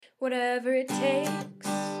whatever it takes.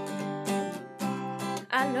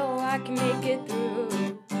 I know I can make it through.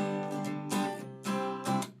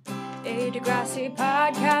 A Degrassi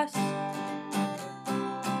podcast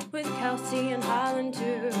with Kelsey and Holland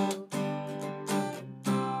too.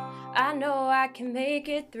 I know I can make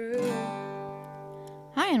it through.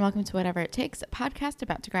 Hi, and welcome to Whatever It Takes, a podcast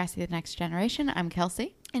about Degrassi The Next Generation. I'm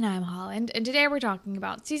Kelsey. And I'm Holland. And today we're talking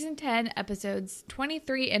about Season 10, Episodes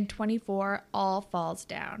 23 and 24, All Falls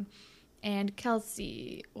Down. And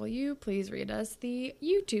Kelsey, will you please read us the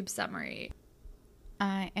YouTube summary?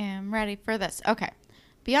 I am ready for this. Okay.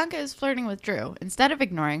 Bianca is flirting with Drew. Instead of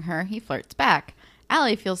ignoring her, he flirts back.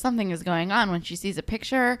 Allie feels something is going on when she sees a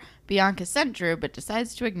picture Bianca sent Drew, but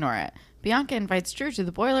decides to ignore it. Bianca invites Drew to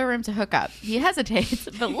the boiler room to hook up. He hesitates,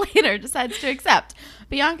 but later decides to accept.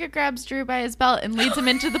 Bianca grabs Drew by his belt and leads him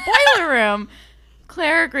into the boiler room.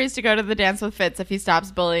 Claire agrees to go to the dance with Fitz if he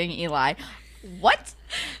stops bullying Eli. What?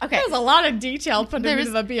 Okay. There's a lot of detail put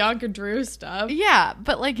into the Bianca Drew stuff. Yeah,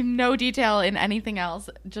 but like no detail in anything else.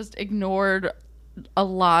 Just ignored a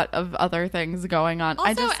lot of other things going on.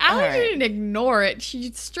 Also, Allie didn't ignore it.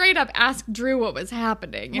 She straight up asked Drew what was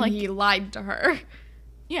happening, and he lied to her.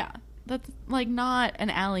 Yeah. That's, like, not an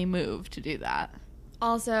Allie move to do that.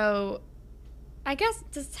 Also, I guess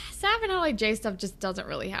the Sav and Allie J stuff just doesn't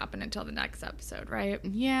really happen until the next episode, right?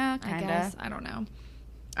 Yeah, kind of. I guess. I don't know.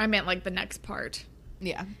 I meant, like, the next part.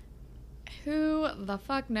 Yeah. Who the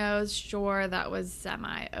fuck knows? Sure, that was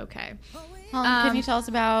semi-okay. Can you tell us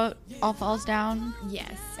about All Falls Down?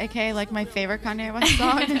 Yes. AKA, like, my favorite Kanye West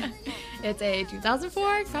song? It's a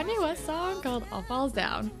 2004 Kanye West song called All Falls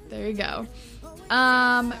Down. There you go.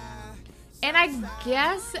 And I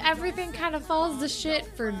guess everything kind of falls to shit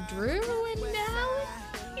for Drew and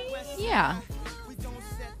Allie. Yeah.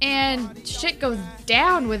 And shit goes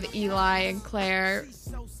down with Eli and Claire.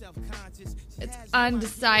 It's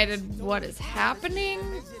undecided what is happening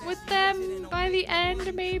with them by the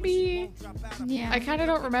end, maybe. Yeah. I kind of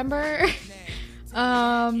don't remember.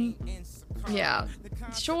 Yeah.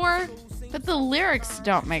 Sure. But the lyrics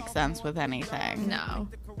don't make sense with anything. No.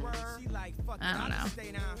 I don't know.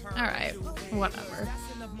 All right. Whatever.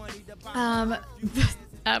 The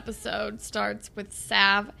episode starts with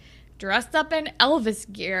Sav dressed up in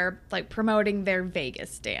Elvis gear, like promoting their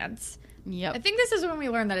Vegas dance. Yep. I think this is when we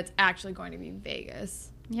learn that it's actually going to be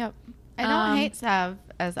Vegas. Yep. I don't hate Sav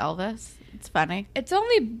as Elvis. It's funny. It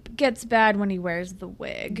only gets bad when he wears the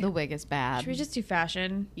wig. The wig is bad. Should we just do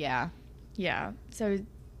fashion? Yeah. Yeah. So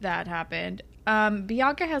that happened.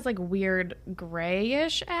 Bianca has like weird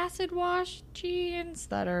grayish acid wash jeans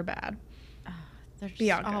that are bad. They're just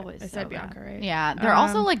Bianca. always I said Bianca, right? Yeah. They're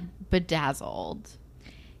also like bedazzled.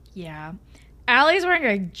 Yeah. Allie's wearing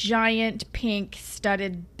a giant pink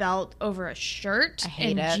studded belt over a shirt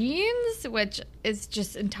and jeans, which is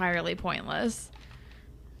just entirely pointless.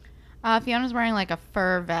 Fiona's wearing like a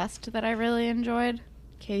fur vest that I really enjoyed.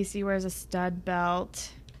 Casey wears a stud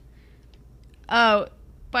belt. Oh,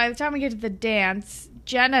 by the time we get to the dance,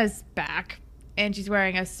 Jenna's back, and she's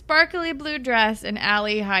wearing a sparkly blue dress, and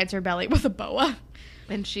Allie hides her belly with a boa.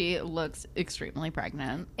 And she looks extremely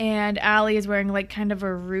pregnant. And Allie is wearing like kind of a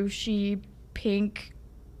ruchy pink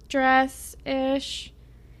dress-ish.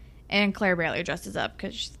 And Claire barely dresses up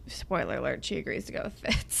because, spoiler alert, she agrees to go with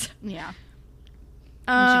Fitz. Yeah.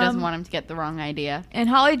 And she doesn't want him to get the wrong idea. And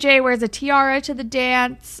Holly J wears a tiara to the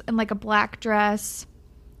dance and like a black dress.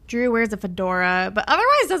 Drew wears a fedora, but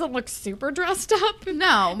otherwise doesn't look super dressed up.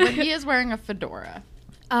 No, but he is wearing a fedora,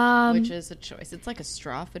 which is a choice. It's like a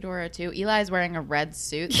straw fedora, too. Eli's wearing a red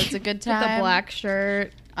suit. That's a good time. With a black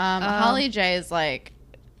shirt. Holly J is like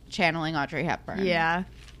channeling Audrey Hepburn. Yeah.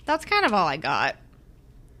 That's kind of all I got.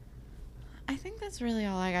 I think that's really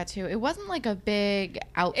all I got, too. It wasn't like a big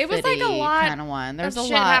outfit-y It was like a lot kind of one. There was a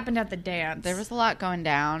shit lot happened at the dance. There was a lot going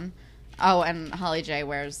down. Oh, and Holly J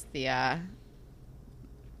wears the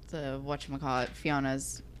whatchamacallit,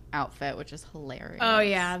 Fiona's outfit, which is hilarious. Oh,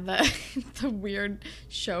 yeah, the weird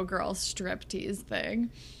showgirl striptease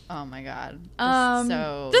thing. Oh, my God.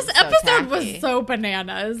 This episode tacky. was so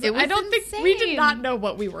bananas. It was I don't insane. think we did not know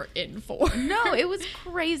what we were in for. No, it was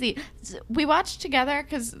crazy. We watched together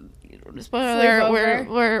because, spoiler alert,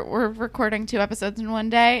 we're recording 2 episodes in one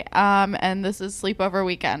day, and this is sleepover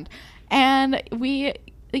weekend. And we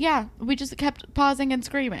just kept pausing and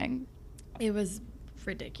screaming. It was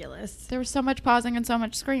ridiculous. There was so much pausing and so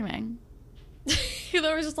much screaming.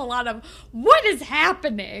 There was just a lot of, what is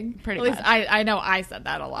happening? Pretty At least much. I know I said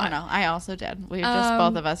that a lot. I know. I also did. We were just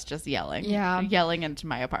both of us just yelling. Yeah. Yelling into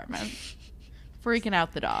my apartment. Freaking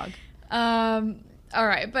out the dog. All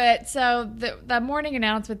right, but so the morning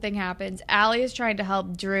announcement thing happens. Allie is trying to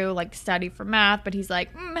help Drew like study for math, but he's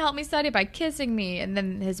like, "Help me study by kissing me." And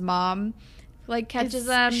then his mom like catches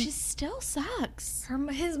them. She still sucks.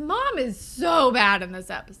 His mom is so bad in this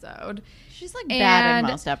episode. She's like bad in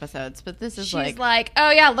most episodes, but this is she's like,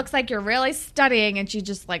 "Oh yeah, looks like you're really studying," and she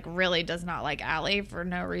just like really does not like Allie for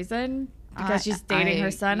no reason. Because she's dating her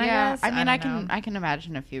son, I guess. I mean, I can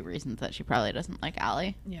imagine a few reasons that she probably doesn't like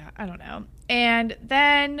Allie. Yeah, I don't know. And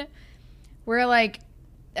then we're like,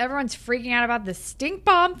 everyone's freaking out about the stink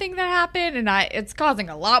bomb thing that happened, and it's causing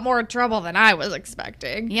a lot more trouble than I was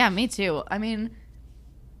expecting. Yeah, me too. I mean,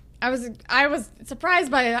 I was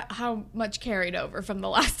surprised by how much carried over from the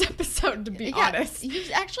last episode, to be honest. You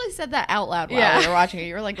actually said that out loud while we were watching it.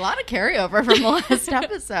 You were like, a lot of carryover from the last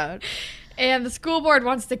episode. And the school board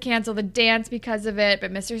wants to cancel the dance because of it,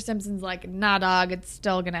 but Mr. Simpson's like, nah, dog, it's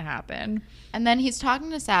still going to happen. And then he's talking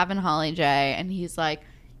to Sav and Holly J, and he's like,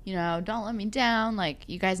 you know, don't let me down. Like,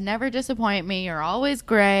 you guys never disappoint me. You're always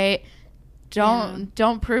great.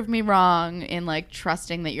 Don't prove me wrong in, like,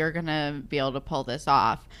 trusting that you're going to be able to pull this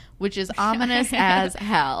off, which is ominous as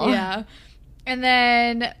hell. Yeah. And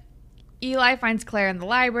then Eli finds Claire in the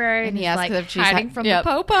library, and he's like if she's hiding from the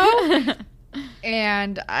popo.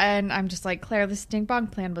 And I'm just like, Claire, the stink bomb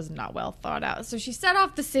plan was not well thought out. So she set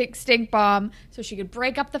off the stink bomb so she could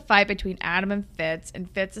break up the fight between Adam and Fitz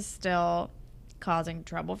is still causing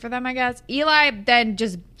trouble for them, I guess. Eli then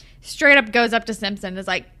just straight up goes up to Simpson and is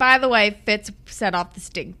like, by the way, Fitz set off the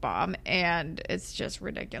stink bomb, and it's just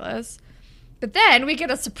ridiculous. But then we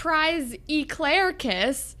get a surprise Claire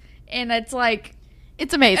kiss, and it's like,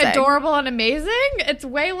 it's amazing, adorable and amazing. It's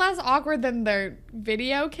way less awkward than their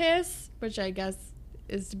video kiss, which I guess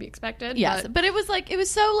is to be expected. Yes, but it was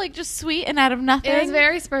so like just sweet and out of nothing. It was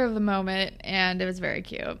very spur of the moment, and it was very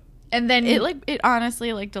cute. And then it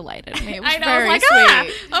honestly like delighted me. It was I know, very I was like,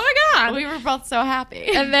 sweet. oh my god, we were both so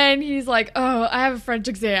happy. And then he's like, "Oh, I have a French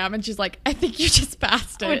exam," and she's like, "I think you just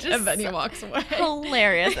passed it." And then he walks away.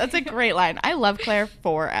 Hilarious. That's a great line. I love Claire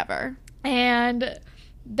forever. And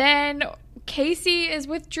then Casey is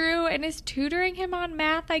with Drew and is tutoring him on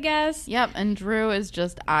math, I guess. Yep, and Drew is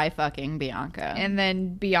just fucking Bianca. And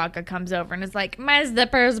then Bianca comes over and is like, "My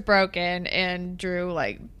zipper's broken," and Drew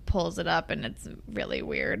like pulls it up, and it's really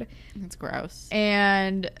weird. It's gross.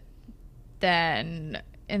 And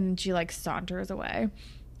she like saunters away,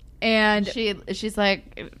 and she's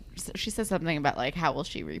like, she says something about like, how will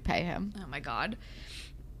she repay him? Oh my god.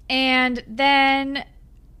 And then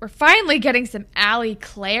we're finally getting some Allie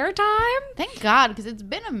Claire time. Thank God, because it's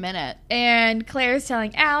been a minute. And Claire's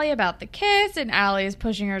telling Allie about the kiss, and Allie is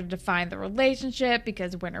pushing her to define the relationship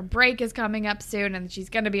because winter break is coming up soon, and she's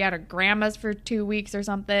going to be at her grandma's for 2 weeks or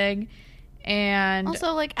something. And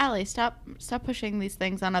also, like, Allie, stop pushing these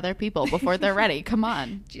things on other people before they're ready. Come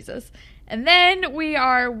on. Jesus. And then we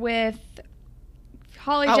are with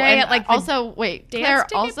Holly J at like Claire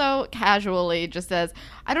also casually just says,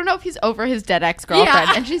 I don't know if he's over his dead ex-girlfriend.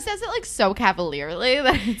 Yeah. And she says it like so cavalierly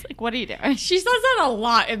that it's like, what are you doing? She says that a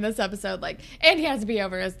lot in this episode, like, and he has to be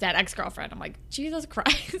over his dead ex-girlfriend. I'm like, Jesus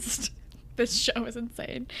Christ. This show is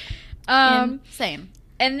insane. Insane.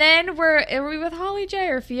 And then are we with Holly J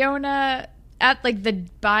or Fiona at like the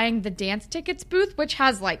buying the dance tickets booth, which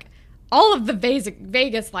has like all of the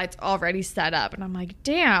Vegas lights already set up. And I'm like,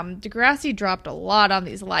 damn, Degrassi dropped a lot on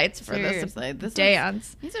these lights for this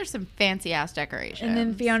dance. These are some fancy-ass decorations. And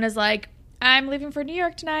then Fiona's like, I'm leaving for New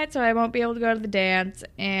York tonight, so I won't be able to go to the dance.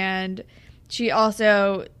 And she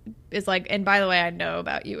also is like, and by the way, I know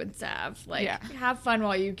about you and Sav. Like, have fun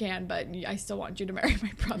while you can, but I still want you to marry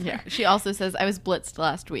my brother. Yeah. She also says, I was blitzed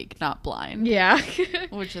last week, not blind. Yeah.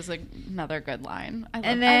 Which is another good line.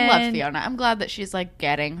 I love Fiona. I'm glad that she's, like,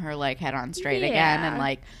 getting her, like, head on straight again. And,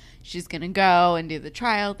 like, she's going to go and do the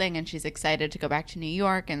trial thing, and she's excited to go back to New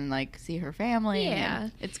York and, like, see her family. Yeah.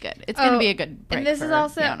 It's good. It's going to be a good break. And this is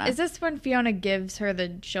also, Fiona. Is this when Fiona gives her the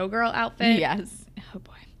showgirl outfit? Yes. Oh,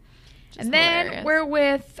 boy. And then hilarious. We're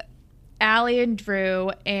with Allie and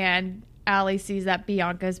Drew, and Allie sees that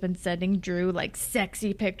Bianca's been sending Drew, like,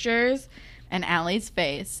 sexy pictures. And Allie's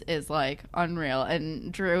face is, like, unreal,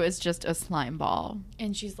 and Drew is just a slime ball.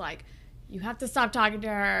 And she's like, you have to stop talking to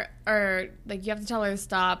her, or, like, you have to tell her to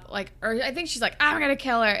stop, like, or I think she's like, I'm gonna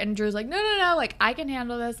kill her, and Drew's like, no, like, I can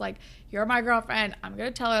handle this, like, you're my girlfriend, I'm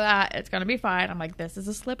gonna tell her that, it's gonna be fine. I'm like, this is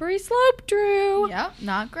a slippery slope, Drew. Yep,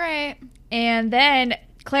 not great. And then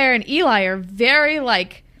Claire and Eli are very,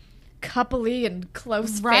 like, coupley and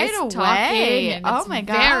close right face away. And oh my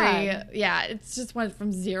god! It's just went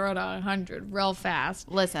from 0 to 100 real fast.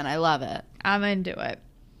 Listen, I love it. I'm into it.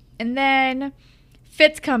 And then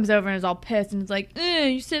Fitz comes over and is all pissed and is like,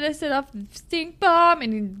 you said I set off the stink bomb.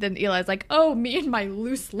 And then Eli's like, oh, me and my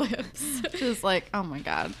loose lips. Just like, oh my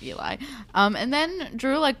God, Eli. And then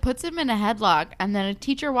Drew like puts him in a headlock, and then a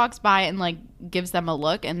teacher walks by and like gives them a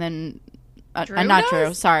look, and then Drew not does?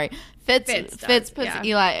 Drew, sorry. Fitz does, puts yeah.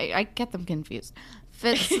 Eli, I get them confused.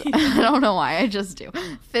 Fitz, I don't know why, I just do.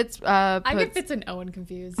 Fitz I get Fitz and Owen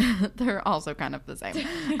confused. they're also kind of the same.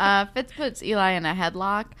 Fitz puts Eli in a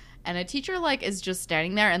headlock, and a teacher like is just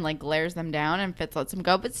standing there and like glares them down, and Fitz lets him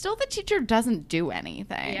go, but still the teacher doesn't do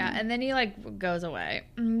anything. Yeah, and then he like goes away.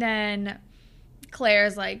 And then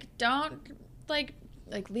Claire's like, don't like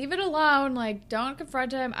leave it alone. Like, don't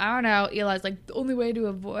confront him. I don't know. Eli's like, the only way to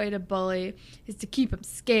avoid a bully is to keep him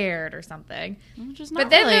scared or something. Which is not But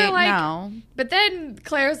then really, they're like, no. But then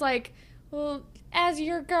Claire's like, well, as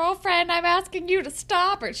your girlfriend, I'm asking you to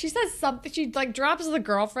stop her. She says something. She like drops the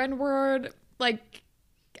girlfriend word like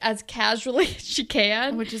as casually as she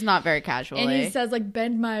can. Which is not very casually. And he says like,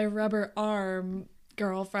 bend my rubber arm,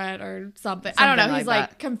 girlfriend, or something. I don't know. Something He's like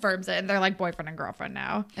like confirms it. And they're like boyfriend and girlfriend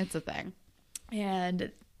now. It's a thing.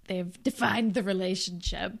 And they've defined the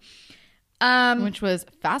relationship. Which was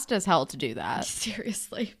fast as hell to do that.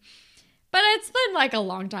 Seriously. But it's been like a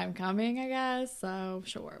long time coming, I guess. So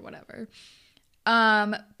sure, whatever.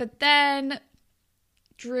 But then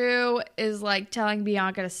Drew is like telling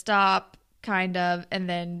Bianca to stop, kind of, and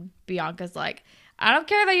then Bianca's like, I don't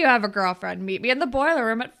care that you have a girlfriend. Meet me in the boiler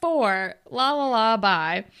room at 4. La la la,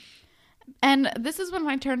 bye. And this is when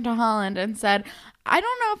I turned to Holland and said, I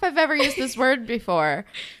don't know if I've ever used this word before,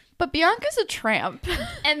 but Bianca's a tramp.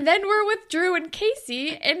 And then we're with Drew and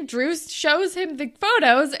Casey, and Drew shows him the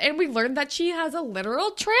photos, and we learned that she has a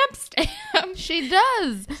literal tramp stamp. She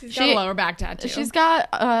does. She's got a lower back tattoo. She's got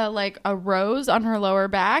like a rose on her lower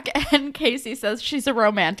back, and Casey says she's a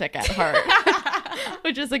romantic at heart,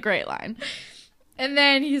 which is a great line. And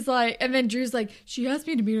then he's like, and then Drew's like, she asked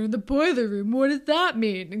me to meet her in the boiler room. What does that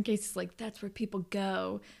mean? And Casey's like, that's where people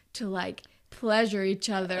go to like pleasure each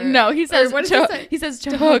other. No, he says what does to, he say? he says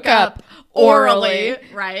to hook up orally.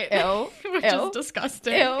 Right. Ew. Which Ew. is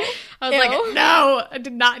disgusting. Ew. I was Ew. like, no, I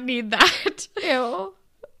did not need that. Ew.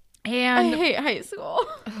 I And hate high school.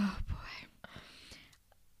 oh boy.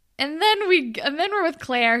 And then we're with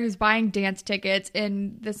Claire, who's buying dance tickets,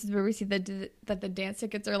 and this is where we see that the dance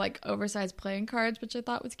tickets are like oversized playing cards, which I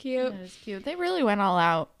thought was cute. That is cute. They really went all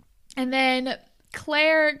out. And then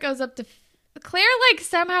Claire goes up to Claire, like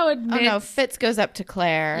somehow admits. Oh no, Fitz goes up to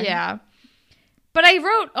Claire. Yeah. But I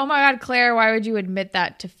wrote, oh my God, Claire, why would you admit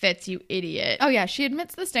that to Fitz, you idiot? Oh yeah, she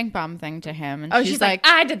admits the stink bomb thing to him, and She's like,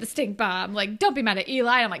 I did the stink bomb. Like, don't be mad at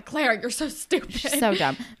Eli. I'm like, Claire, you're so stupid. she's so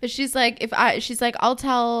dumb. But she's like, I'll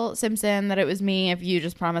tell Simpson that it was me if you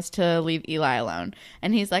just promise to leave Eli alone.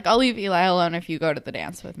 And he's like, I'll leave Eli alone if you go to the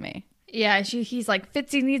dance with me. Yeah, he's like,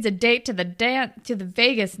 Fitzy needs a date to the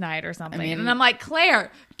Vegas night or something. I mean, and I'm like,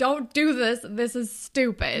 Claire, don't do this. This is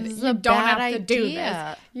stupid. This is You a don't bad have to do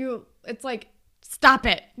idea. this. It's like, stop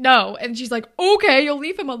it. No. And she's like, okay, you'll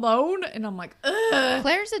leave him alone. And I'm like, ugh.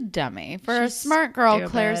 Claire's a dummy. For She's a smart girl,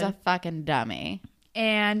 stupid. Claire's a fucking dummy.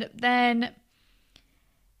 And then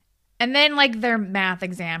like their math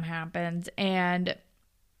exam happens, and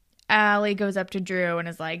Allie goes up to Drew and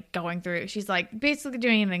is like going through. She's like basically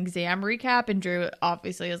doing an exam recap, and Drew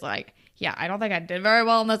obviously is like, yeah, I don't think I did very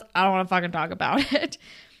well in this. I don't want to fucking talk about it.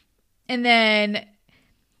 And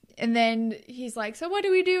then he's like, so what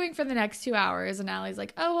are we doing for the next 2 hours? And Allie's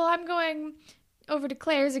like, oh, well, I'm going over to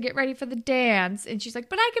Claire's to get ready for the dance. And she's like,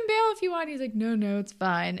 but I can bail if you want. He's like, no, it's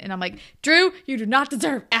fine. And I'm like, Drew, you do not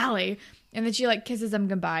deserve Allie. And then she like kisses him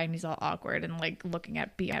goodbye, and he's all awkward and like looking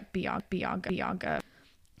at Bianca.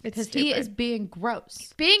 It's Because stupid. he is being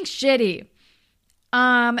gross. Being shitty.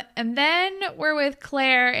 And then we're with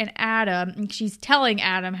Claire and Adam, and she's telling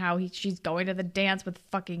Adam how she's going to the dance with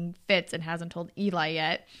fucking Fitz and hasn't told Eli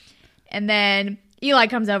yet. And then Eli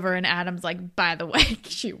comes over, and Adam's like, by the way,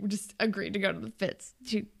 she just agreed to go to the Fitz.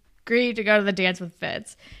 She agreed to go to the dance with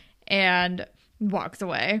Fitz and walks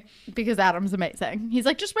away. Because Adam's amazing. He's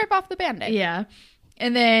like, just rip off the Band-Aid. Yeah.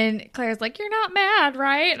 And then Claire's like, you're not mad,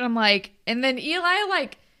 right? And I'm like, and then Eli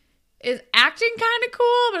like is acting kind of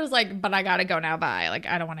cool, but it's like, but I gotta go now, bye. Like,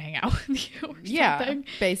 I don't want to hang out with you or something.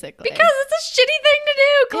 Basically. Because it's a shitty thing to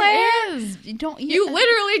do, Claire. It is. You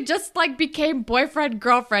literally just like became boyfriend,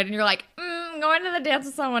 girlfriend, and you're like, going to the dance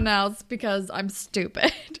with someone else because I'm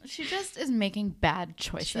stupid. She just is making bad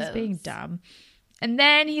choices. She's being dumb. And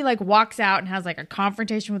then he like walks out and has like a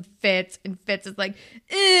confrontation with Fitz, and Fitz is like,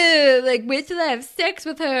 ew, like wait till I have sex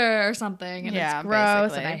with her or something. And Yeah, it's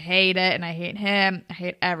gross, basically. and I hate it, and I hate him. I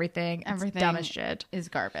hate everything. It's Everything dumb as shit. is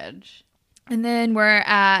garbage. And then we're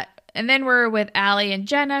at And then we're with Allie and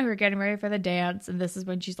Jenna, who are getting ready for the dance. And this is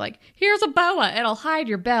when she's like, here's a boa. It'll hide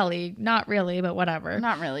your belly. Not really, but whatever.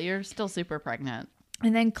 Not really. You're still super pregnant.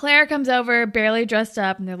 And then Claire comes over, barely dressed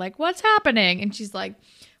up. And they're like, what's happening? And she's like,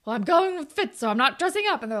 well, I'm going with Fitz, so I'm not dressing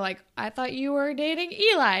up. And they're like, I thought you were dating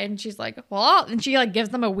Eli. And she's like, well, and she like gives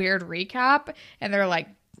them a weird recap. And they're like,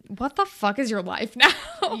 what the fuck is your life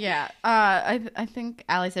now? Yeah. I think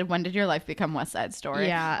Allie said, when did your life become West Side Story?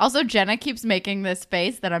 Yeah. Also, Jenna keeps making this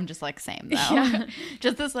face that I'm just like, same though. Yeah.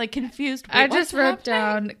 Just this like confused. I just wrote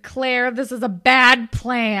down, Claire, this is a bad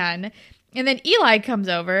plan. And then Eli comes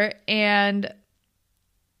over and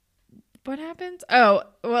what happens? Oh,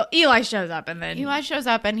 well, Eli shows up and then Eli shows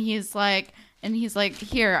up and he's like,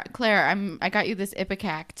 here, Claire, I got you this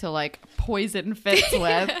Ipecac to like poison Fitz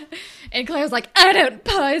with. And Claire's like, I don't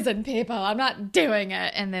poison people. I'm not doing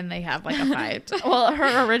it. And then they have like a fight. Well,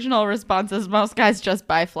 her original response is most guys just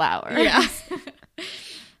buy flowers. Yeah.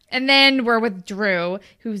 And then we're with Drew,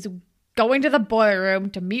 who's going to the boiler room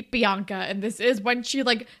to meet Bianca. And this is when she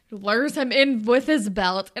like lures him in with his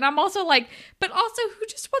belt. And I'm also like, but also who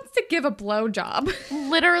just wants to give a blowjob?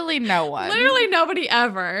 Literally no one. Literally nobody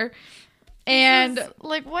ever. And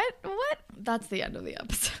like, what? that's the end of the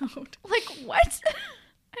episode. Like, what?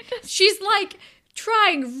 She's like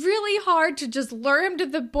trying really hard to just lure him to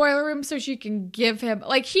the boiler room so she can give him,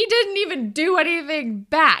 like, he didn't even do anything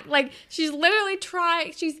back. Like, she's literally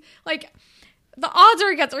trying, she's like, the odds are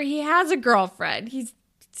against her. He has a girlfriend. He's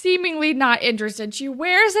seemingly not interested. She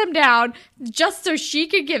wears him down just so she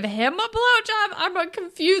could give him a blowjob. I'm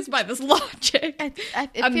confused by this logic. It A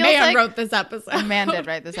feels man like wrote this episode. a man did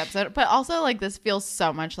write this episode, but also like this feels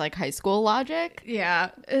so much like high school logic.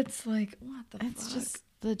 Yeah, it's like, what the It's fuck? just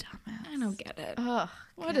the dumbest. I don't get it. Ugh.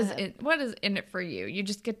 What is in it for you? You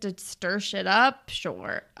just get to stir shit up?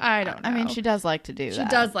 Sure. I don't know. I mean, she does like to do that. She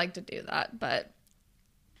does like to do that, but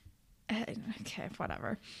okay,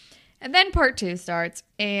 whatever. And then part 2 starts,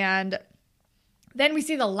 and then we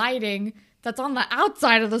see the lighting that's on the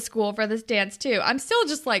outside of the school for this dance too. I'm still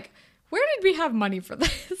just like, where did we have money for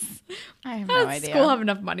this? I have How no does idea. school have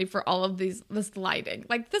enough money for all of this lighting?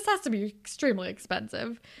 Like, this has to be extremely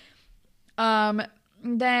expensive.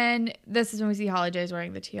 Then this is when we see Holly J's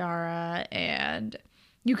wearing the tiara, and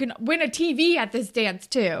you can win a TV at this dance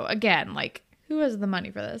too. Again, like, who has the money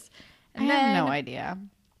for this? I have no idea.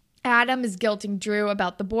 Adam is guilting Drew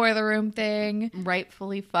about the boiler room thing.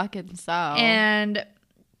 Rightfully fucking so. And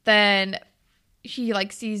then he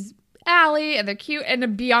like sees Allie and they're cute, and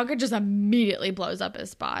then Bianca just immediately blows up his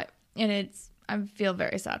spot. And I feel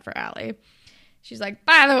very sad for Allie. She's like,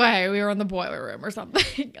 by the way, we were in the boiler room or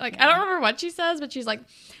something. Like, I don't remember what she says, but she's like,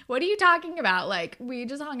 what are you talking about? Like, we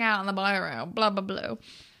just hung out in the boiler room, blah, blah, blah.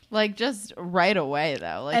 Like, just right away,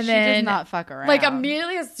 though. Like, And she then, does not fuck around. Like,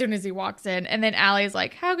 immediately as soon as he walks in. And then Allie's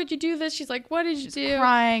like, how could you do this? She's like, what did you do?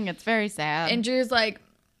 Crying. It's very sad. And Drew's like,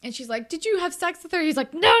 and she's like, did you have sex with her? He's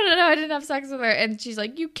like, no, I didn't have sex with her. And she's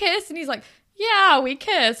like, you kissed? And he's like, yeah, we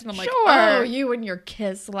kissed. And I'm like, Sure. oh, you and your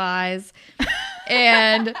kiss lies.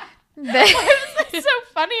 And then It's so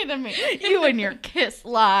funny to me. You and your kiss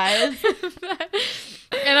lies.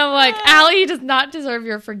 and I'm like, Allie does not deserve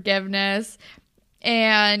your forgiveness.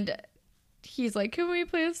 And he's like, can we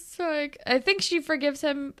please, like, I think she forgives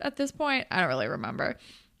him at this point. I don't really remember.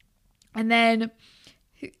 And then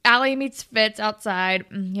Allie meets Fitz outside.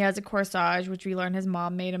 He has a corsage, which we learn his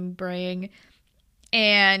mom made him bring.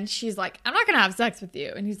 And she's like, I'm not going to have sex with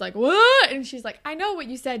you. And he's like, what? And she's like, I know what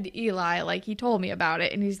you said to Eli. Like, he told me about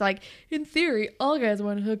it. And he's like, in theory, all guys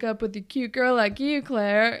want to hook up with a cute girl like you,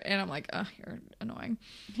 Claire. And I'm like, oh, you're annoying.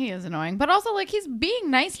 He is annoying. But also, like, he's being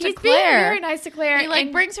nice to He's Claire. being very nice to Claire. He, like,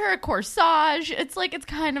 and brings her a corsage. It's, like, it's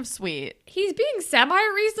kind of sweet. he's being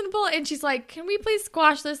semi-reasonable. And she's like, can we please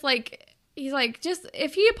squash this? Like, he's like, just,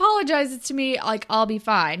 if he apologizes to me, like, I'll be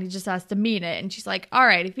fine. He just has to mean it. And she's like, all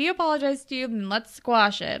right, if he apologizes to you, then let's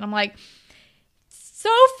squash it. And I'm like, so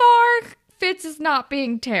far, Fitz is not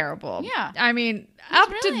being terrible. Yeah. I mean, He's up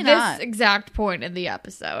really to not. this exact point in the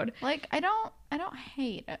episode. Like, I don't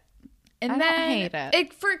hate it. And I then don't hate it.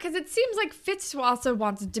 Because it seems like Fitz also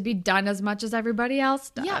wants it to be done as much as everybody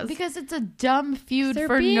else does. Yeah, because it's a dumb feud They're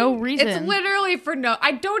for being- no reason. It's literally for no.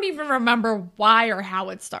 I don't even remember why or how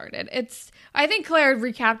it started. I think Claire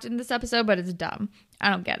recapped in this episode, but it's dumb.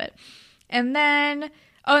 I don't get it. And then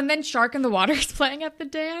Shark in the Water is playing at the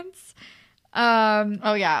dance.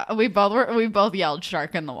 Oh yeah, we both yelled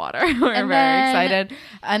 "Shark in the Water." We were And very then- excited.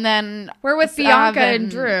 And then We're with Bianca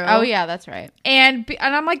and Drew. Oh yeah, that's right. And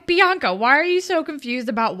I'm like, Bianca, why are you so confused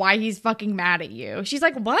about why he's fucking mad at you? She's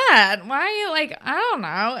like, what? Why are you like, I don't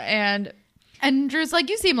know. And And Drew's like,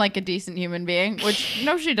 you seem like a decent human being, which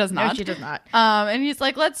no, she does not. No, she does not. And he's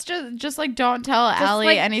like, let's just like don't tell Allie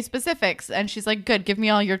like- any specifics. And she's like, good, give me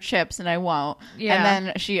all your chips and I won't. Yeah. And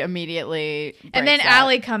then she immediately And then breaks out.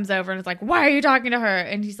 Allie comes over and is like, why are you talking to her?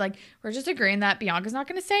 And he's like, we're just agreeing that Bianca's not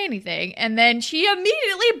going to say anything. And then she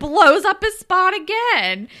immediately blows up his spot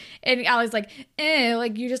again. And Allie's like,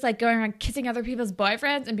 like you just like going around kissing other people's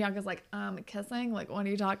boyfriends. And Bianca's like, kissing? Like, what are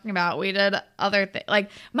you talking about? We did other things. Like,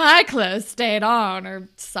 my clothes stayed on or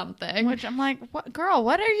something. Which I'm like, what, girl,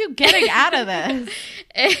 what are you getting out of this?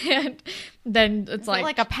 And then it's Is it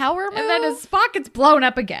like a power move? and then his spot gets blown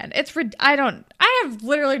up again. I have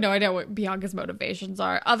literally no idea what Bianca's motivations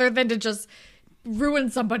are other than to just ruin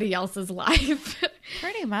somebody else's life.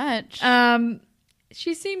 Pretty much.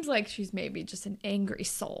 She seems like she's maybe just an angry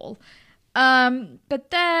soul. But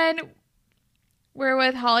then we're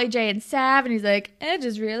with Holly J and Sav, and he's like, I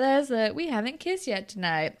just realized that we haven't kissed yet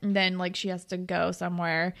tonight. And then like she has to go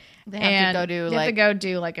somewhere. They have to go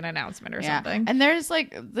do like an announcement or something. And there's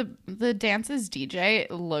like the dance's DJ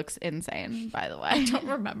looks insane, by the way. I don't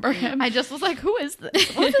remember him. I just was like, who is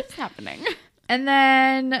this? What is happening? And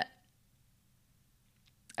then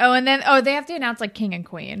they have to announce like king and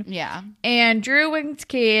queen. Yeah. And Drew wins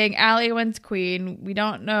king, Allie wins queen. We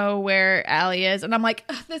don't know where Allie is. And I'm like,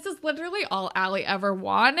 this is literally all Allie ever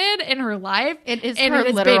wanted in her life. It is and her it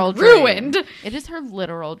has literal been dream. ruined. It is her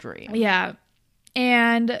literal dream. Yeah.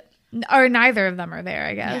 Or neither of them are there,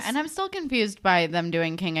 I guess. Yeah, and I'm still confused by them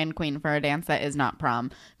doing king and queen for a dance that is not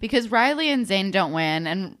prom. Because Riley and Zayn don't win.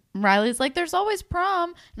 And Riley's like, there's always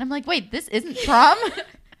prom. And I'm like, wait, this isn't prom?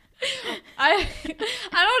 I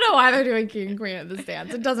don't know why they're doing king and queen at this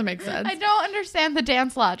dance. It doesn't make sense. I don't understand the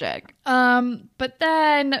dance logic. But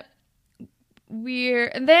then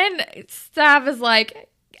Sav is like,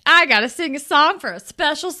 I gotta sing a song for a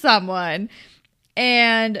special someone.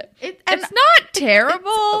 And it's not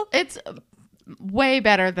terrible. It's way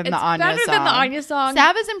better than the Anya song. It's better than the Anya song.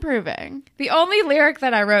 Sav is improving. The only lyric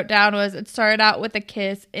that I wrote down was, it started out with a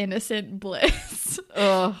kiss, innocent bliss.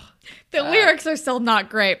 Ugh. The lyrics are still not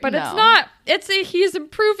great, but No. he's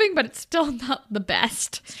improving, but it's still not the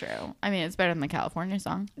best. It's true. I mean, it's better than the California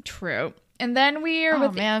song. True. And then we are Oh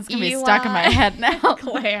with man, it's gonna be Eli, stuck in my head now.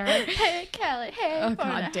 Claire. Hey, Kelly. Hey, Oh, Mona,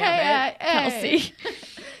 God damn it. hey. Kelsey.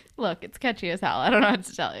 Look, it's catchy as hell. I don't know what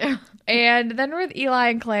to tell you. And then we're with Eli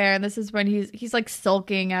and Claire, and this is when he's like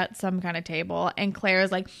sulking at some kind of table, and Claire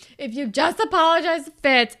is like, if you just apologize to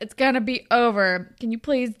Fitz, it's gonna be over. Can you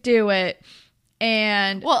please do it?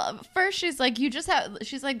 And Well, first she's like,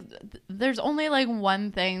 she's like, there's only like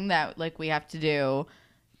one thing that like we have to do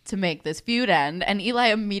to make this feud end. And Eli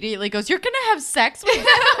immediately goes, you're gonna have sex with him?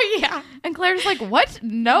 yeah. And Claire's like, what?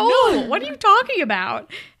 No, What are you talking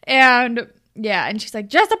about? And yeah, and she's like,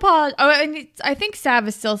 just apologize. Oh, and I think Sav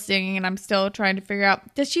is still singing, and I'm still trying to figure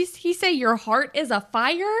out, does he say your heart is a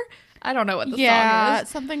fire? I don't know what the song is.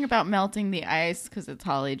 Something about melting the ice because it's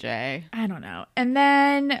Holly J. I don't know. And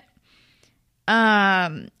then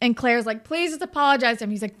and Claire's like, please just apologize to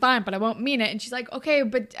him. He's like, fine, but I won't mean it. And she's like, okay,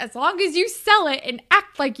 but as long as you sell it and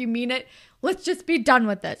act like you mean it, let's just be done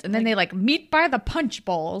with this. And then they like meet by the punch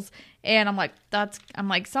bowls, and I'm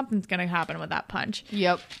like, something's gonna happen with that punch.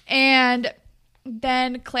 Yep. And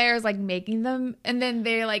then Claire's like making them, and then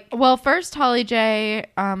they like, Well, first Holly J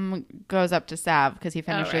goes up to Sav because he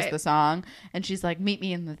finishes right. the song, and she's like, meet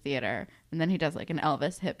me in the theater. And then he does like an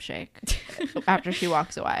Elvis hip shake after she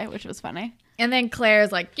walks away, which was funny. and then Claire's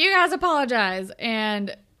like, you guys apologize.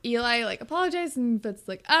 And Eli like apologizes, and Fitz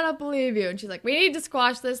like, I don't believe you. And she's like, we need to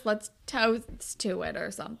squash this. Let's toast to it or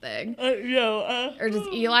something. Or does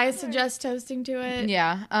Eli suggest toasting to it?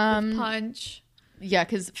 Yeah. Punch. Yeah,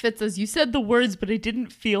 because Fitz says, you said the words, but I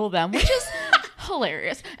didn't feel them, which is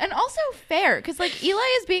hilarious. And also fair, because like Eli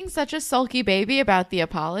is being such a sulky baby about the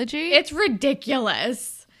apology. It's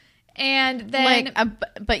ridiculous. And then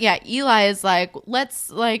but yeah, Eli is like,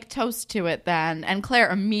 let's like toast to it then. And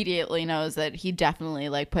Claire immediately knows that he definitely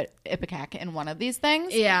like put Ipecac in one of these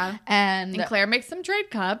things. yeah. And And Claire makes them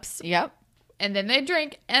trade cups. yep. And then they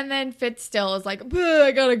drink, and then Fitz still is like,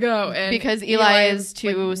 I gotta go. And Because Eli is like,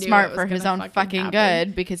 too knew smart it was for his gonna own fucking happen.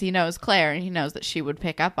 good, because he knows Claire and he knows that she would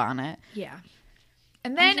pick up on it. Yeah.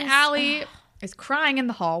 And then Allie is crying in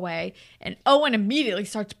the hallway, and Owen immediately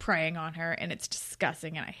starts preying on her, and it's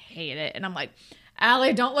disgusting, and I hate it. And I'm like,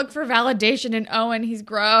 Allie, don't look for validation in Owen. He's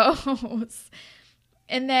gross.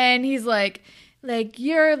 And then he's like,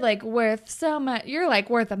 you're like worth so much. You're like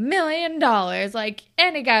worth $1 million. Like,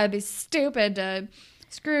 any guy would be stupid to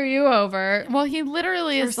screw you over. Well, he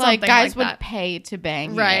literally Or is like, something guys like would that. pay to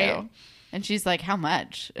bang Right. you. And she's like, how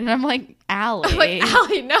much? And I'm like, Allie. I'm like,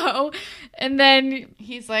 Allie, no. And then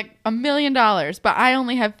He's like, $1 million, but I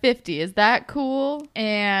only have 50. Is that cool?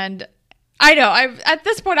 and I know, at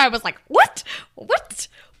this point I was like, what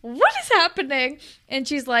is happening? And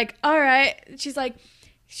she's like, all right. She's like,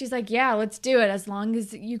 yeah, let's do it as long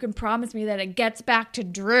as you can promise me that it gets back to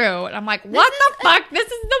Drew. And I'm like, what the fuck? This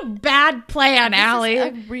is the bad plan, Allie.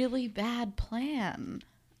 This is a really bad plan.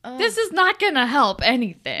 Ugh. This is not gonna help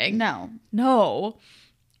anything. No.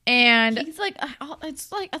 And He's like,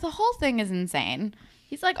 it's like the whole thing is insane.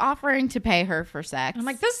 He's like offering to pay her for sex. I'm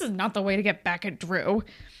like, this is not the way to get back at Drew.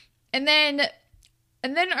 And then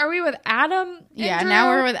are we with Adam? And yeah, Drew? now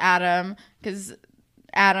we're with Adam because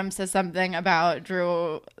Adam says something about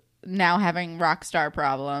Drew now having rock star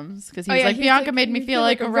problems because he's like, Bianca made me feel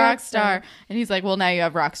like a rock star. And he's like, well, now you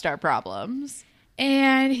have rock star problems.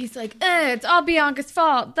 And he's like, it's all Bianca's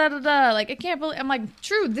fault. Da da da. Like, I can't believe. I'm like,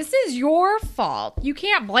 Drew, this is your fault. You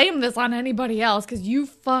can't blame this on anybody else because you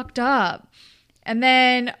fucked up. And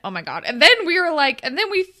then, oh my God. And then we were like, and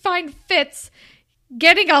then we find Fitz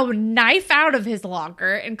getting a knife out of his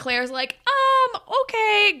locker. And Claire's like,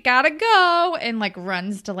 okay, gotta go. And like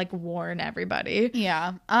runs to like warn everybody.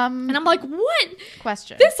 Yeah. And I'm like, what?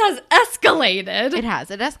 Question. This has escalated. It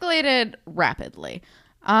has. It escalated rapidly.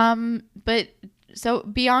 But so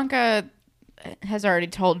Bianca has already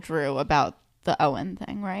told Drew about the Owen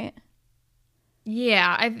thing, right?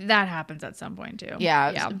 Yeah, that happens at some point too.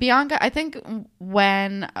 Yeah. Bianca, I think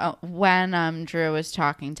when Drew is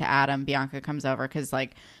talking to Adam, Bianca comes over because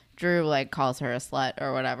like Drew like calls her a slut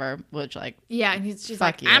or whatever, which like yeah, and she's fuck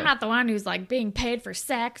like, you. I'm not the one who's like being paid for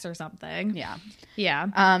sex or something. Yeah. Yeah.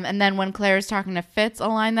 And then when Claire's talking to Fitz, a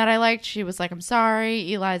line that I liked, she was like, I'm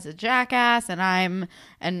sorry, Eli's a jackass, and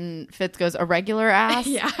Fitz goes, a regular ass.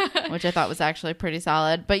 Yeah. Which I thought was actually pretty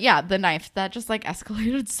solid. But yeah, the knife, that just like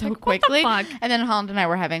escalated so Like, what the quickly. fuck? And then Holland and I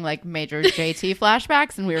were having like major JT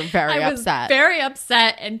flashbacks, and we were very I was upset. very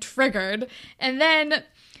upset and triggered. And then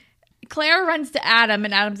Claire runs to Adam,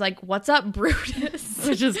 and Adam's like, what's up, Brutus?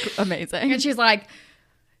 Which is amazing. And she's like,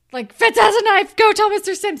 Fitz has a knife. Go tell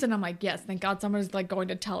Mr. Simpson. I'm like, yes, thank God someone's like going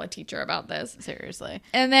to tell a teacher about this. Seriously.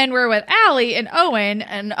 And then we're with Allie and Owen.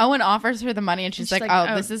 And Owen offers her the money, and she's like,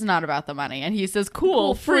 oh, this is not about the money. And he says,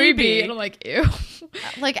 cool, freebie. And I'm like, ew.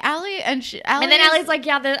 Like Allie and then Allie's like,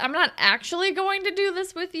 yeah, I'm not actually going to do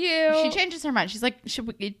this with you. She changes her mind. She's like,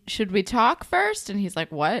 should we talk first? And he's like,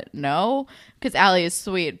 what? No. Because Allie is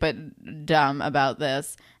sweet but dumb about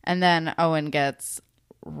this. And then Owen gets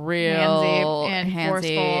real handsy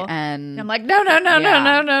forceful. And I'm like,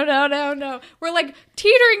 no. We're like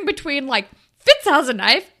teetering between like, Fitz has a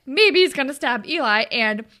knife. Maybe he's gonna stab Eli,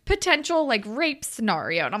 and potential like rape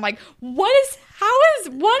scenario. And I'm like, what is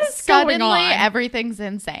suddenly going on? everything's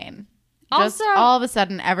insane. Also, Just all of a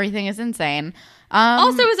sudden, everything is insane.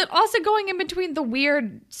 Also, is it also going in between the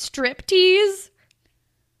weird strip tease?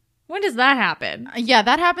 When does that happen? Yeah,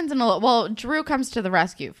 that happens in a well. Drew comes to the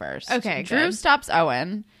rescue first. Okay, Drew good. stops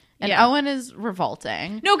Owen, and Yeah. Owen is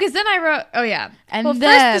revolting. No, because then I wrote, oh yeah. And well,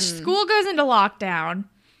 then- first the school goes into lockdown.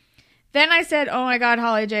 Then I said, oh my God,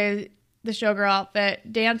 Holly J, the showgirl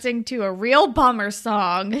outfit, dancing to a real bummer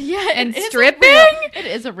song. Yeah, and it is stripping. It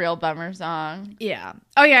is a real bummer song. Yeah.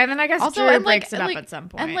 Oh yeah, and then I guess Also, Drew and breaks it up at some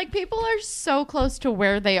point. And like people are so close to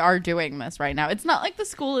where they are doing this right now. It's not like the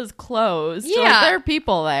school is closed. Yeah. Like, there are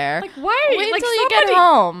people there. Like, why? Wait like, until you somebody- get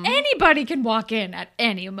home. Anybody can walk in at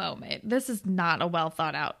any moment. This is not a well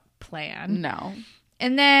thought out plan. No.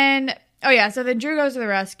 And then, oh yeah, so then Drew goes to the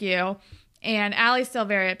rescue, and Allie's still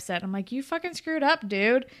very upset. I'm like, you fucking screwed up,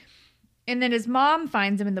 dude. And then his mom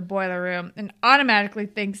finds him in the boiler room and automatically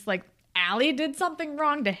thinks like Allie did something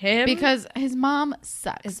wrong to him. Because his mom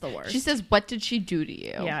sucks. Is the worst. She says, what did she do to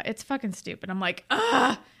you? Yeah, it's fucking stupid. I'm like,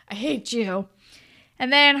 I hate you.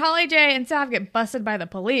 And then Holly J and Sav get busted by the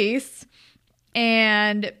police.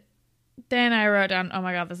 And then I wrote down, oh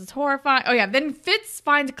my God, this is horrifying. Oh yeah, then Fitz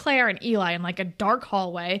finds Claire and Eli in like a dark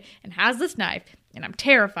hallway and has this knife. And I'm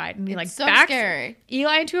terrified. And he like so backs scary.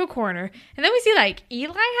 Eli into a corner. And then we see like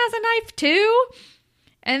Eli has a knife too.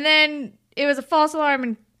 And then it was a false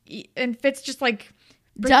alarm, and Fitz just like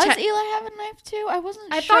Does Eli have a knife too? I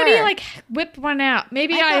wasn't I sure. thought he like whipped one out.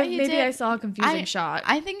 Maybe thought he did. I saw a confusing shot.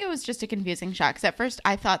 I think it was just a confusing shot because at first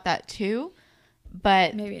I thought that too,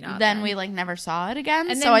 but Maybe not Then then. we like never saw it again.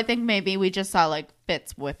 And so then- I think maybe we just saw like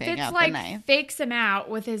Fitz whipping Fitz out like the knife. fakes him out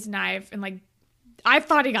with his knife, and like I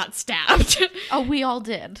thought he got stabbed. Oh, we all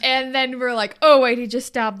did. And then we're like, oh wait, he just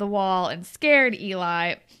stabbed the wall and scared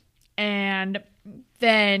Eli. And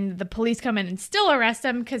then the police come in and still arrest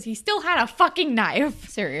him because he still had a fucking knife.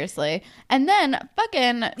 Seriously. And then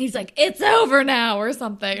fucking He's like, it's over now or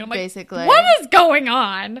something. I'm like, basically, what is going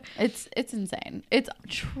on? it's insane. It's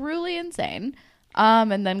truly insane.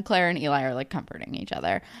 And then Claire and Eli are like comforting each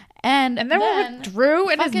other. And And then we're with Drew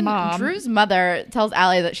and his fucking mom. Drew's mother tells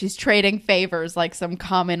Allie that she's trading favors like some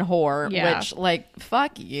common whore, Yeah. which like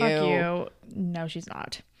fuck you. Fuck you. No, she's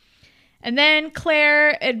not. And then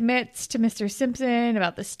Claire admits to Mr. Simpson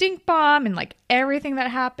about the stink bomb and like everything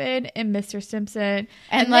that happened in Mr. Simpson.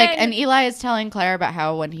 And Eli is telling Claire about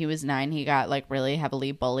how when he was 9 he got like really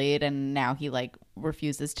heavily bullied, and now he like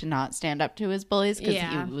refuses to not stand up to his bullies because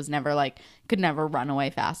Yeah. he was never like could never run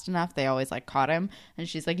away fast enough. They always like caught him, and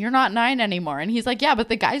she's like, "You're not 9 anymore," and he's like, "Yeah, but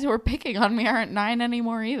the guys who are picking on me aren't 9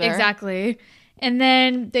 anymore either." Exactly. And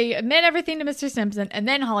then they admit everything to Mr. Simpson, and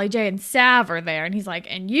then Holly J and Sav are there, and he's like,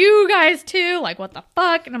 and you guys too? Like, what the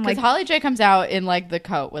fuck? And I'm Because like, Holly J comes out in like the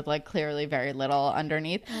coat with like clearly very little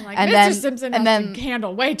underneath, I'm like, and Mr. then Simpson and has then to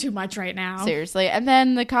handle way too much right now. seriously, and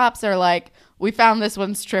then the cops are like, "We found this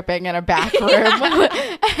one stripping in a back room,"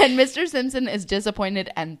 and Mr. Simpson is disappointed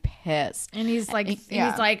and pissed. And he's like, Yeah.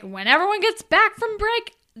 he's like, when everyone gets back from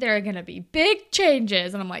break, there are gonna be big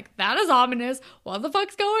changes. And I'm like, that is ominous. What the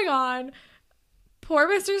fuck's going on? Poor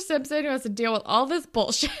Mr. Simpson who has to deal with all this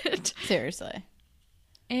bullshit. Seriously,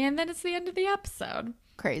 And then it's the end of the episode.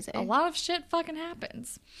 crazy. A lot of shit fucking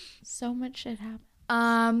happens. So much shit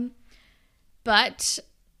happened. But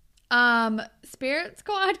Spirit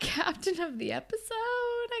Squad captain of the episode,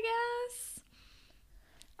 I guess.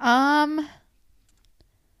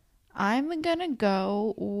 I'm gonna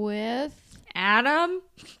go with Adam,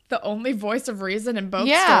 the only voice of reason in both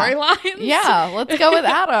Yeah. storylines. yeah. Let's go with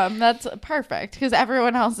Adam. That's perfect because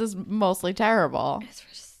everyone else is mostly terrible.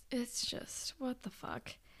 It's just what the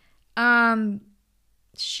fuck.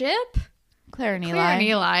 Ship Claire and Eli. Claire and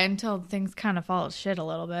Eli until things kind of fall to shit a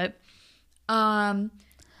little bit.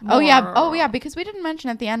 Oh yeah, because we didn't mention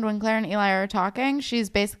at the end when Claire and Eli are talking, she's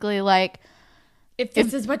basically like, If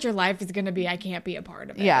this is what your life is going to be, I can't be a part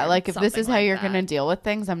of it. yeah, or like if this something is how like you're that. gonna deal with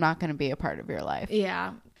things, I'm not gonna be a part of your life.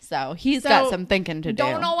 Yeah. So he's So, got some thinking to do.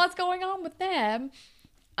 Don't know what's going on with them.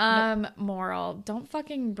 Moral. Don't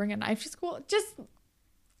fucking bring a knife to school. Just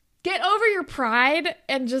get over your pride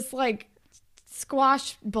and just like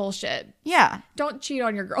squash bullshit. Yeah. Don't cheat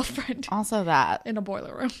on your girlfriend Also that, in a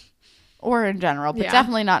boiler room. or in general, but Yeah.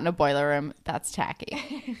 definitely not in a boiler room. That's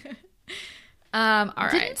tacky. All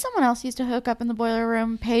right. Didn't someone else used to hook up in the boiler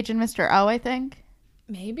room? Paige and Mr. O, I think.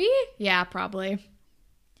 Maybe? Yeah, probably.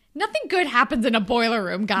 Nothing good happens in a boiler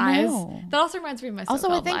room, guys. No. That also reminds me of my Also,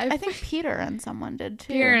 so-called I life. think Peter and someone did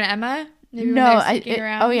too. Peter and Emma? Maybe when no, they were sneaking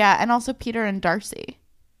around? oh yeah, and also Peter and Darcy.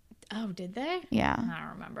 Oh, did they? Yeah, I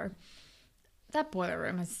don't remember. That boiler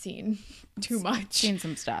room has seen too much. seen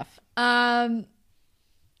some stuff.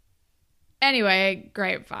 Anyway,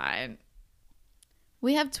 grapevine.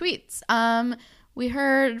 We have tweets. We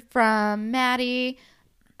heard from Maddie,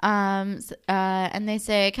 and they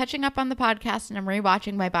say, catching up on the podcast and I'm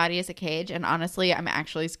rewatching My Body is a Cage, and honestly, I'm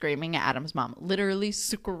actually screaming at Adam's mom. Literally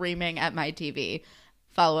screaming at my TV.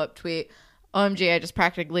 Follow-up tweet. OMG, I just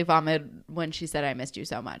practically vomited when she said I missed you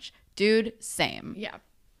so much. Dude, same. Yeah.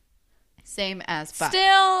 Same as fuck.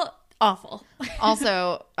 Still awful.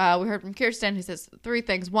 Also, we heard from Kirsten, who says 3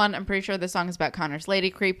 things. 1, I'm pretty sure this song is about Connor's lady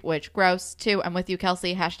creep, which gross. 2, I'm with you,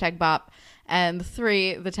 Kelsey, #bop. And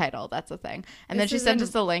 3, the title. That's a thing. And then This she is sent an-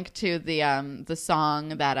 us a link to the song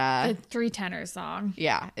that The 3 tenor song.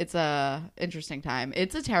 yeah, it's a interesting time.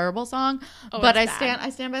 It's a terrible song, Oh, but it's I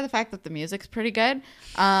bad. stand by the fact that the music's pretty good.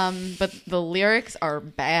 But the lyrics are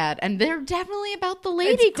bad, and they're definitely about the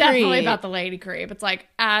lady It's definitely creep. about the lady creep. It's like,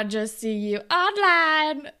 I just see you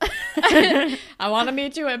online. I want to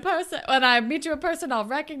meet you in person. When I meet you in person, I'll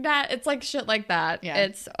recognize. It's like shit like that. Yeah.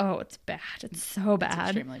 It's bad. It's so It's bad.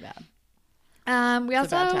 extremely bad. We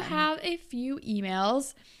It's a also bad time. have a few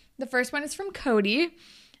emails. The first one is from Cody.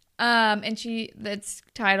 And it's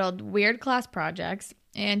titled Weird Class Projects.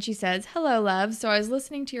 And she says, "Hello, love. So I was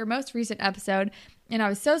listening to your most recent episode, and I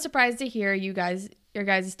was so surprised to hear your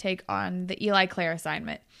guys' take on the Eli Claire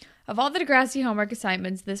assignment. Of all the Degrassi homework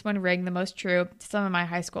assignments, this one rang the most true to some of my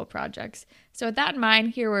high school projects. So with that in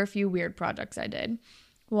mind, here were a few weird projects I did.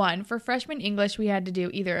 1, for freshman English, we had to do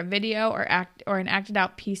either a video or an acted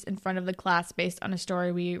out piece in front of the class based on a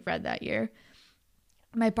story we read that year.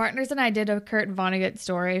 My partners and I did a Kurt Vonnegut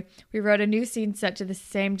story. We wrote a new scene set to the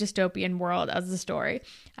same dystopian world as the story.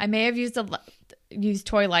 I may have used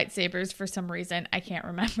toy lightsabers for some reason. I can't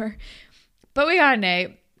remember. But we got an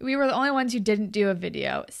A. We were the only ones who didn't do a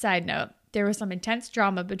video. Side note, there was some intense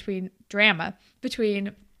drama between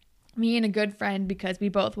me and a good friend because we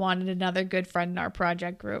both wanted another good friend in our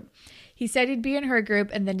project group. He said he'd be in her group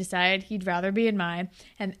and then decided he'd rather be in mine.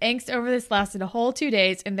 And angst over this lasted a whole 2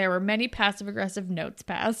 days, and there were many passive-aggressive notes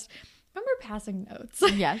passed. Remember passing notes?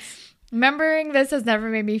 Yes. Remembering this has never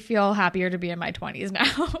made me feel happier to be in my 20s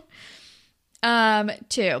now.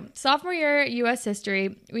 2. Sophomore year U.S.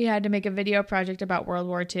 history, we had to make a video project about World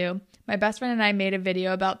War II. My best friend and I made a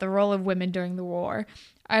video about the role of women during the war.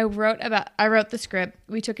 I wrote the script.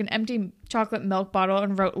 We took an empty chocolate milk bottle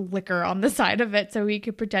and wrote liquor on the side of it so we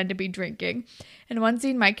could pretend to be drinking. In one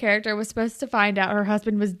scene, my character was supposed to find out her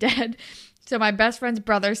husband was dead. So my best friend's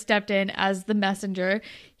brother stepped in as the messenger.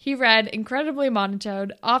 He read, incredibly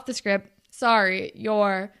monotone, off the script, "Sorry,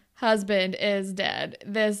 your husband is dead.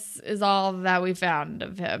 This is all that we found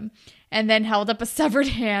of him." And then held up a severed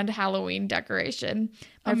hand Halloween decoration.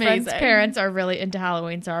 My friend's parents are really into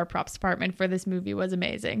Halloween, so our props department for this movie was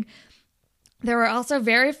amazing. There were also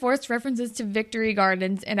very forced references to Victory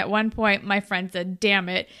Gardens, and at one point my friend said, "Damn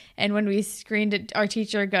it." And when we screened it, our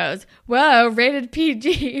teacher goes, "Whoa, rated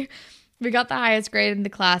PG." We got the highest grade in the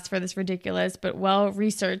class for this ridiculous but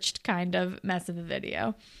well-researched kind of mess of a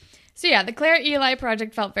video. So yeah, the Claire Eli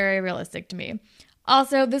project felt very realistic to me.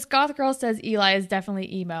 Also, this goth girl says Eli is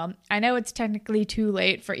definitely emo. I know it's technically too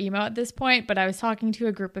late for emo at this point, but I was talking to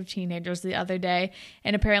a group of teenagers the other day,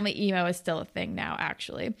 and apparently emo is still a thing now,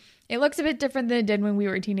 actually. It looks a bit different than it did when we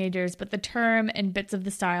were teenagers, but the term and bits of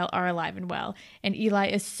the style are alive and well, and Eli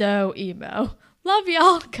is so emo. Love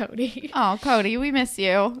y'all, Cody. Oh, Cody, we miss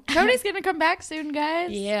you. Cody's going to come back soon,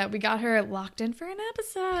 guys. Yeah, we got her locked in for an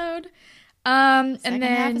episode. Second and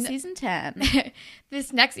half then of season 10.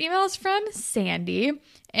 This next email is from Sandy,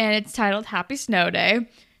 and it's titled Happy Snow Day.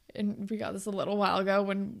 And we got this a little while ago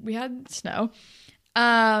when we had snow.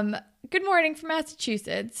 Good morning from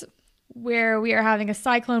Massachusetts, where we are having a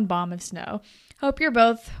cyclone bomb of snow. Hope you're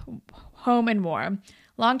both home and warm.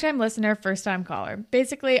 Longtime listener, first-time caller.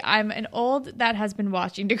 Basically, I'm an old that has been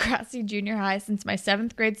watching Degrassi Junior High since my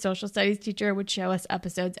 7th grade social studies teacher would show us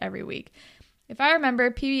episodes every week. If I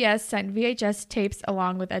remember, PBS sent VHS tapes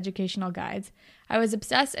along with educational guides. I was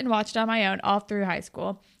obsessed and watched on my own all through high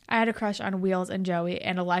school. I had a crush on Wheels and Joey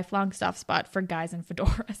and a lifelong soft spot for guys in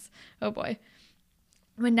fedoras. Oh boy.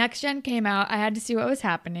 When Next Gen came out, I had to see what was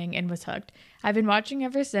happening and was hooked. I've been watching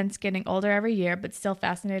ever since, getting older every year, but still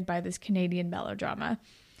fascinated by this Canadian melodrama.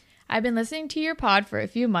 I've been listening to your pod for a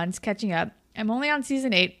few months, catching up. I'm only on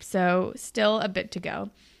season 8, so still a bit to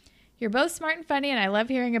go. You're both smart and funny, and I love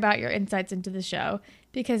hearing about your insights into the show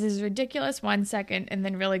because it's ridiculous 1 second and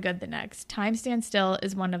then really good the next. Time Stand Still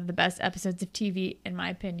is one of the best episodes of TV, in my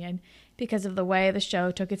opinion, because of the way the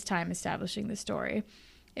show took its time establishing the story.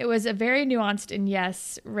 It was a very nuanced, and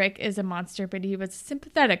yes, Rick is a monster, but he was a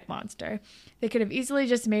sympathetic monster. They could have easily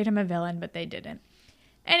just made him a villain, but they didn't.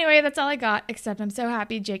 Anyway, that's all I got, except I'm so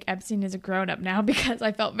happy Jake Epstein is a grown-up now because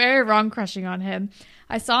I felt very wrong crushing on him.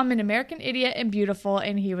 I saw him in American Idiot and Beautiful,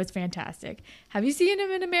 and he was fantastic. Have you seen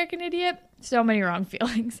him in American Idiot? So many wrong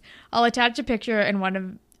feelings. I'll attach a picture and one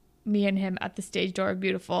of me and him at the stage door of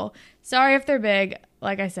Beautiful. Sorry if they're big.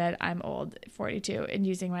 Like I said, I'm old, 42, and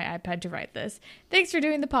using my iPad to write this. Thanks for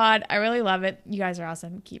doing the pod. I really love it. You guys are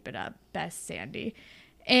awesome. Keep it up. Best, Sandy.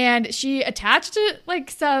 And she attached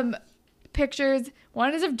some pictures.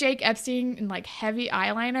 One is of Jake Epstein in heavy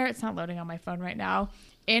eyeliner. It's not loading on my phone right now.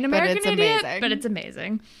 In American Idiot, but it's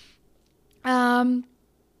amazing. And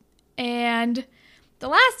the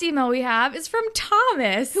last email we have is from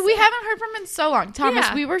Thomas, who we haven't heard from in so long. Thomas,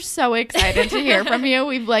 we were so excited to hear from you.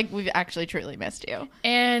 We've actually truly missed you.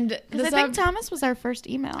 And I think Thomas was our first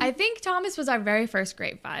email. I think Thomas was our very first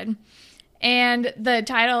grapevine. And the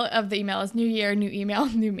title of the email is New Year, New Email,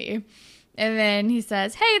 New Me. And then he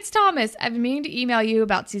says, "Hey, it's Thomas. I've been meaning to email you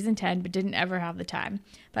about season 10, but didn't ever have the time.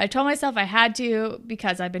 But I told myself I had to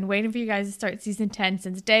because I've been waiting for you guys to start season 10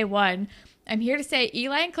 since day one. I'm here to say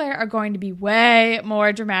Eli and Claire are going to be way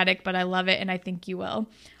more dramatic, but I love it and I think you will.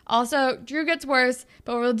 Also, Drew gets worse,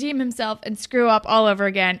 but will redeem himself and screw up all over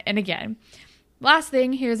again and again. Last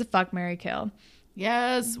thing, here's a fuck, marry, kill.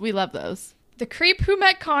 Yes, we love those. The creep who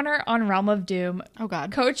met Connor on Realm of Doom. Oh,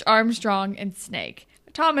 God. Coach Armstrong and Snake.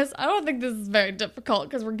 Thomas, I don't think this is very difficult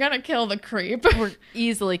because we're going to kill the creep. We're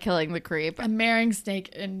easily killing the creep. I'm marrying Snake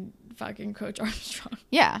and fucking Coach Armstrong.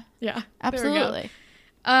 Yeah. Yeah. Absolutely.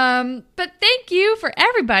 But thank you for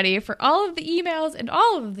everybody for all of the emails and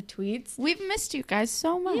all of the tweets. We've missed you guys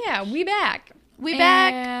so much. Yeah, we back.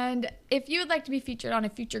 And if you would like to be featured on a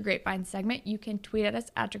future Grapevine segment, you can tweet at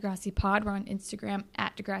us at DegrassiPod. We're on Instagram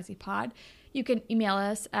at DegrassiPod. You can email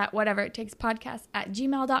us at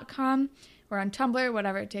whateverittakespodcast@gmail.com. We're on Tumblr,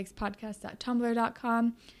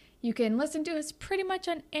 whateverittakespodcast@tumblr.com. You can listen to us pretty much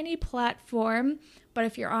on any platform, but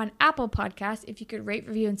if you're on Apple Podcasts, if you could rate,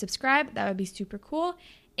 review, and subscribe, that would be super cool.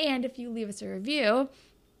 And if you leave us a review,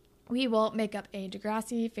 we will make up a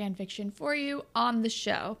Degrassi fan fiction for you on the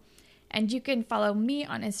show. And you can follow me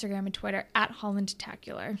on Instagram and Twitter at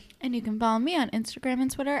HollandTacular. And you can follow me on Instagram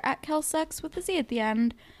and Twitter at KelSucks with a Z at the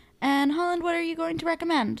end. And Holland, what are you going to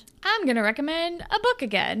recommend? I'm going to recommend a book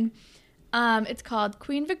again. It's called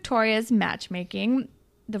Queen Victoria's Matchmaking,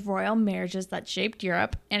 The Royal Marriages That Shaped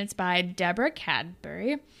Europe, and it's by Deborah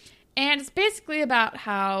Cadbury. And it's basically about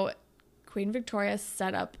how Queen Victoria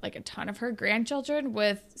set up like a ton of her grandchildren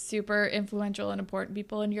with super influential and important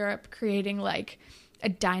people in Europe, creating like a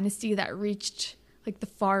dynasty that reached like the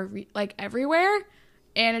like everywhere.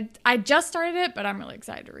 And I just started it, but I'm really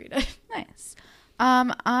excited to read it. Nice.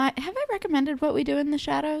 I recommended What We Do in the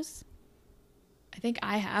Shadows? I think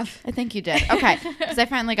I have. I think you did. Okay, because I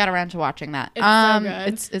finally got around to watching that. It's so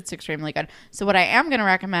good. It's extremely good. So what I am going to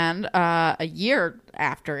recommend, a year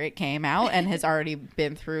after it came out and has already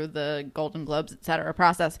been through the Golden Globes, etc.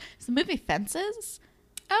 process, is the movie Fences.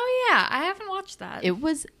 Oh yeah, I haven't watched that. It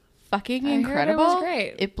was fucking I incredible. heard it was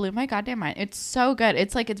great. It blew my goddamn mind. It's so good.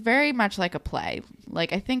 It's very much like a play.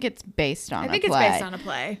 Like I think it's based on. It's based on a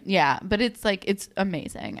play. Yeah, but it's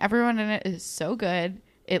amazing. Everyone in it is so good.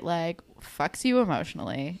 It like fucks you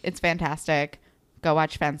emotionally. It's fantastic. Go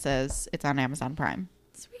watch Fences. It's on Amazon Prime.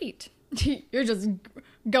 Sweet. You're just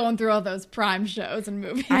going through all those Prime shows and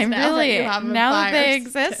movies. I'm really, now that they stick.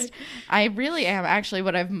 exist, I really am. Actually,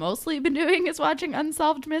 what I've mostly been doing is watching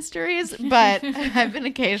unsolved mysteries, but I've been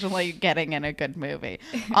occasionally getting in a good movie.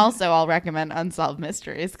 Also, I'll recommend Unsolved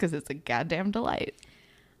Mysteries because it's a goddamn delight.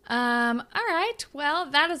 All right.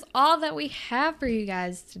 Well, that is all that we have for you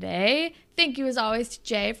guys today. Thank you, as always, to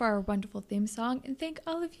Jay for our wonderful theme song, and thank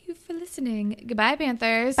all of you for listening. Goodbye,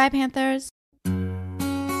 Panthers. Bye, Panthers.